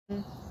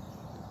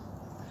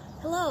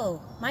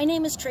Hello, my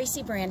name is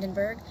Tracy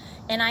Brandenburg,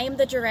 and I am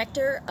the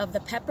director of the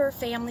Pepper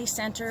Family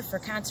Center for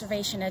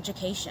Conservation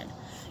Education.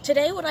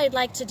 Today what I'd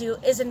like to do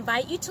is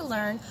invite you to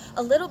learn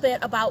a little bit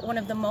about one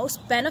of the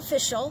most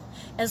beneficial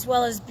as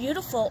well as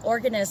beautiful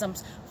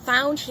organisms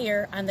found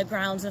here on the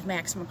grounds of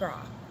Max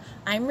McGraw.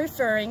 I'm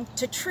referring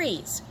to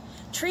trees.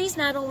 Trees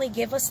not only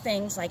give us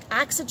things like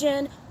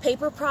oxygen,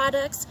 paper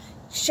products,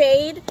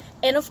 shade,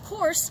 and of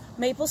course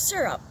maple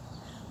syrup,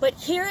 but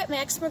here at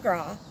Max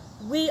McGraw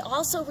we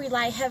also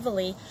rely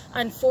heavily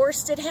on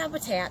forested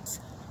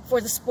habitats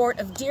for the sport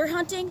of deer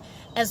hunting,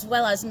 as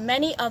well as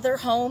many other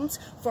homes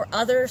for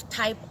other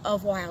type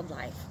of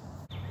wildlife.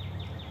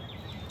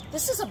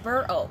 This is a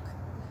bur oak,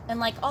 and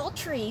like all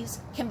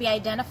trees, can be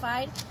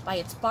identified by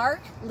its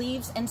bark,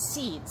 leaves, and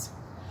seeds.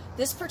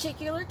 This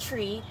particular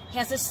tree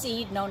has a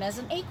seed known as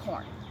an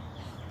acorn,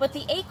 but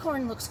the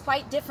acorn looks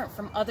quite different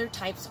from other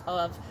types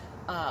of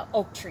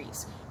oak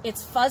trees.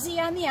 It's fuzzy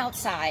on the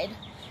outside,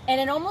 and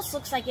it almost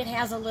looks like it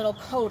has a little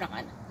coat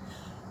on.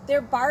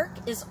 Their bark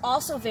is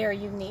also very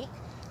unique.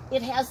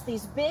 It has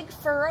these big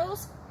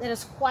furrows that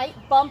is quite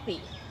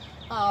bumpy,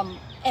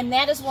 and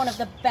that is one of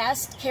the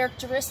best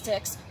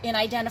characteristics in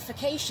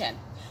identification.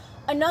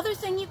 Another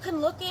thing you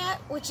can look at,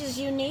 which is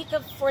unique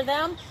for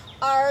them,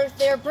 are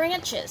their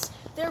branches.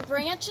 Their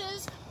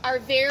branches are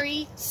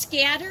very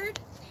scattered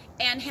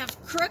and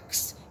have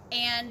crooks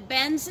and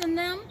bends in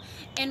them,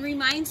 and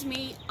reminds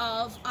me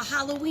of a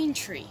Halloween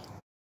tree.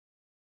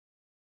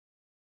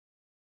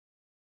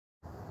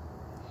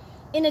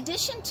 In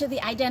addition to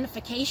the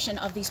identification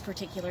of these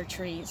particular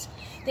trees,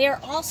 they are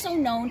also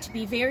known to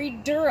be very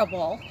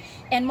durable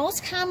and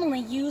most commonly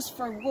used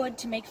for wood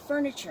to make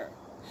furniture.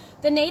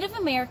 The Native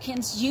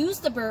Americans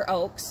used the bur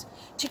oaks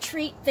to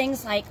treat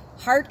things like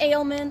heart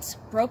ailments,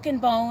 broken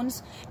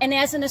bones, and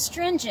as an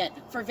astringent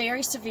for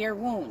very severe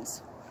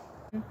wounds.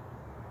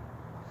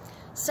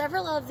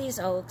 Several of these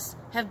oaks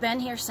have been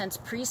here since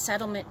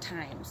pre-settlement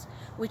times,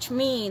 which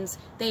means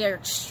they are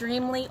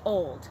extremely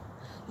old.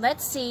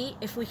 Let's see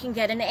if we can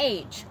get an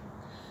age.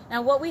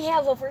 Now what we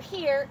have over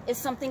here is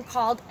something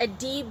called a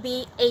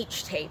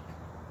DBH tape,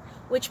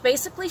 which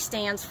basically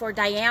stands for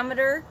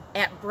diameter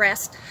at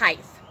breast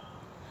height.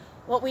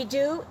 What we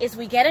do is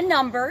we get a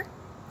number,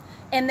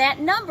 and that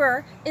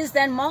number is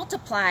then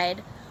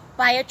multiplied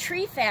by a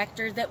tree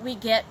factor that we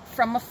get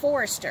from a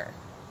forester.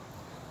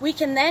 We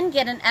can then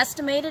get an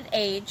estimated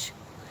age,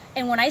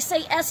 and when I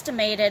say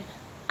estimated,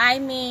 I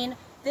mean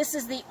this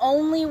is the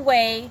only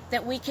way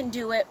that we can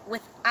do it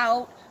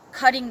without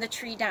cutting the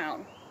tree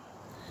down.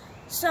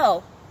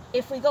 So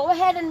if we go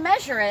ahead and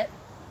measure it,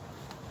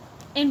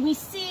 and we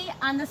see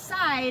on the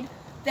side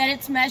that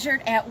it's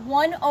measured at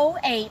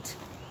 108,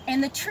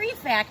 and the tree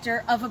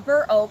factor of a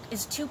bur oak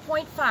is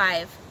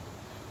 2.5,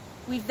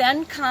 we've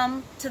then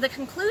come to the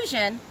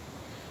conclusion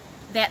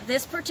that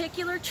this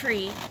particular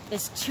tree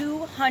is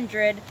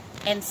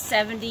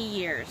 270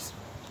 years.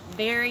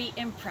 Very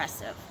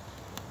impressive.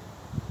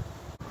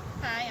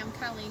 Hi, I'm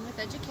Colleen with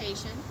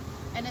Education,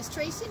 and as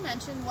Tracy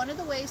mentioned, one of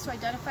the ways to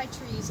identify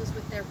trees is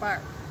with their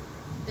bark.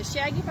 The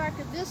shaggy bark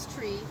of this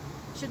tree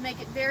should make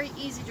it very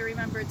easy to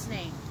remember its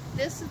name.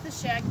 This is the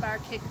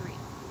shagbark hickory.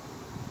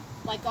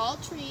 Like all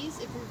trees,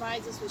 it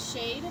provides us with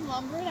shade and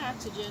lumber and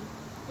oxygen,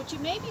 but you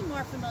may be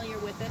more familiar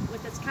with it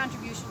with its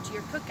contribution to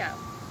your cookout.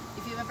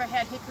 If you've ever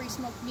had hickory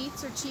smoked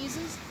meats or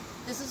cheeses,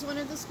 this is one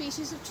of the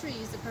species of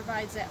trees that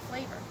provides that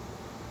flavor.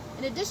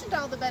 In addition to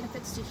all the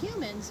benefits to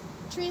humans,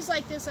 trees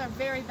like this are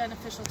very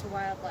beneficial to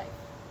wildlife.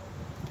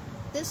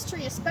 This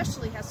tree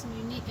especially has some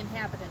unique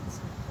inhabitants.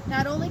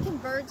 Not only can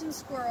birds and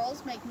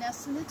squirrels make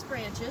nests in its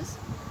branches,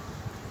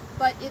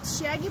 but its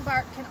shaggy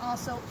bark can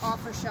also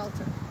offer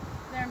shelter.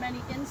 There are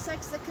many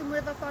insects that can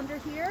live up under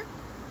here,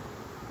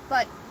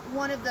 but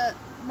one of the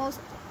most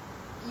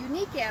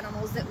unique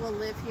animals that will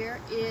live here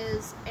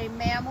is a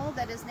mammal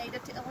that is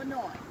native to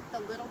Illinois, the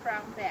little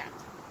brown bat.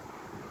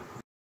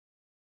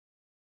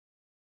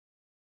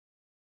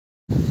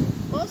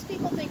 Most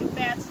people think of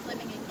bats as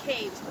living in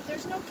caves, but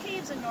there's no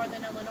caves in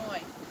northern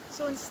Illinois.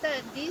 So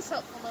instead, these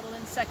helpful little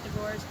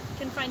insectivores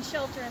can find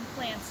shelter in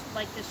plants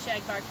like this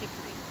shagbark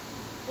hickory.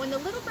 When the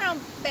little brown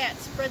bat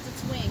spreads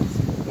its wings,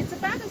 it's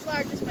about as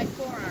large as my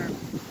forearm,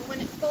 but when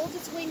it folds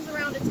its wings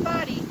around its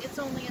body, it's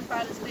only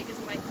about as big as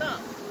my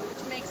thumb,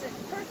 which makes it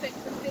perfect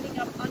for fitting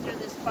up under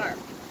this bark.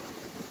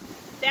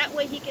 That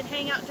way he can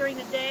hang out during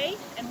the day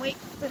and wait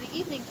for the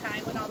evening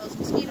time when all those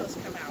mosquitoes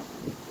come out.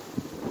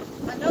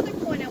 Another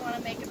point I want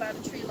to make about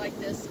a tree like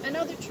this, and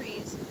other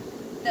trees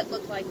that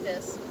look like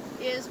this,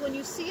 is when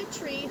you see a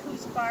tree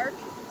whose bark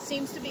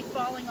seems to be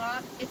falling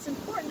off, it's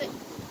important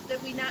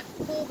that we not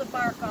pull the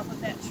bark off of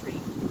that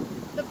tree.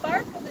 The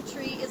bark of the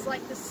tree is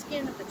like the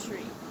skin of the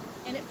tree,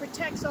 and it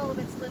protects all of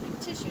its living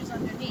tissues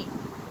underneath.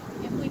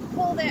 If we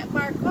pull that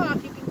bark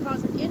off, you can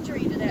cause an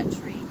injury to that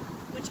tree,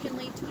 which can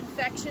lead to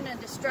infection and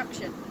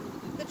destruction.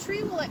 The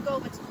tree will let go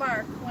of its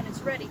bark when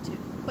it's ready to,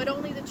 but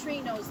only the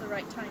tree knows the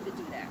right time to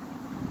do that.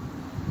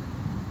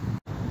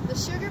 The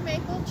sugar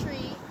maple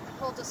tree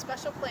holds a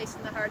special place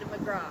in the heart of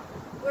McGraw.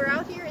 We're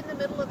out here in the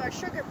middle of our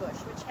sugar bush,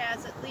 which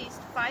has at least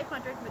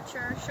 500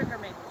 mature sugar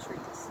maple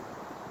trees.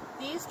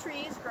 These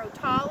trees grow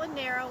tall and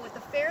narrow with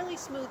a fairly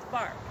smooth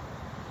bark.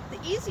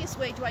 The easiest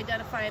way to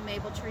identify a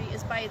maple tree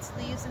is by its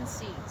leaves and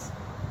seeds.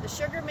 The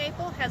sugar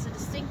maple has a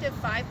distinctive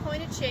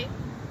 5-pointed shape,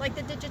 like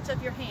the digits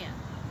of your hand.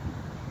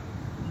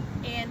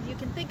 And you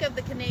can think of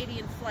the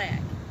Canadian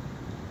flag.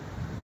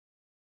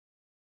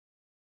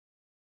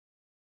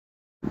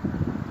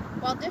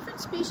 While different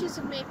species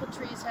of maple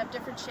trees have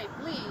different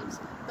shaped leaves,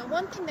 the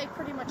one thing they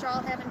pretty much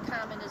all have in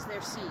common is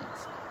their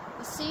seeds.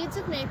 The seeds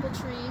of maple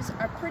trees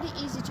are pretty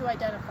easy to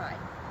identify.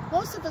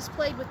 Most of us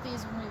played with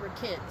these when we were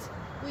kids.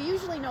 We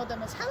usually know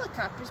them as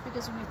helicopters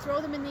because when we throw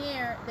them in the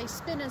air, they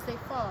spin as they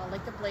fall,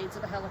 like the blades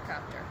of a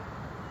helicopter.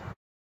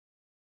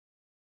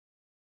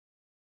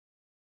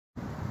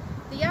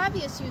 The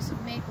obvious use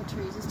of maple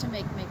trees is to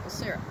make maple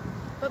syrup,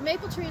 but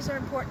maple trees are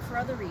important for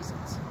other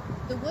reasons.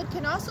 The wood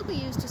can also be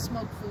used to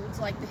smoke foods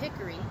like the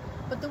hickory,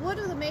 but the wood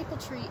of the maple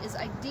tree is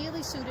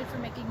ideally suited for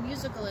making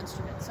musical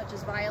instruments such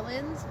as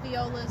violins,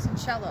 violas, and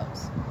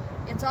cellos.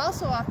 It's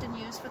also often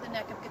used for the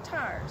neck of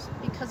guitars.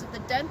 Because of the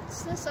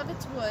denseness of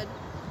its wood,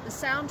 the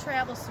sound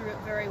travels through it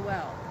very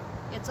well.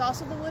 It's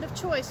also the wood of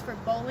choice for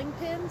bowling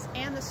pins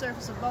and the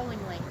surface of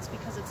bowling lanes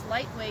because it's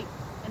lightweight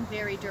and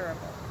very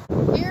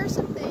durable. Here are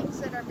some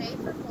things that are made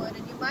from wood,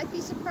 and you might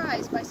be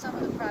surprised by some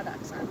of the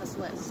products on this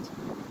list.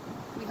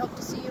 We hope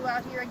to see you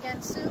out here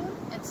again soon,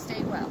 and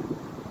stay well.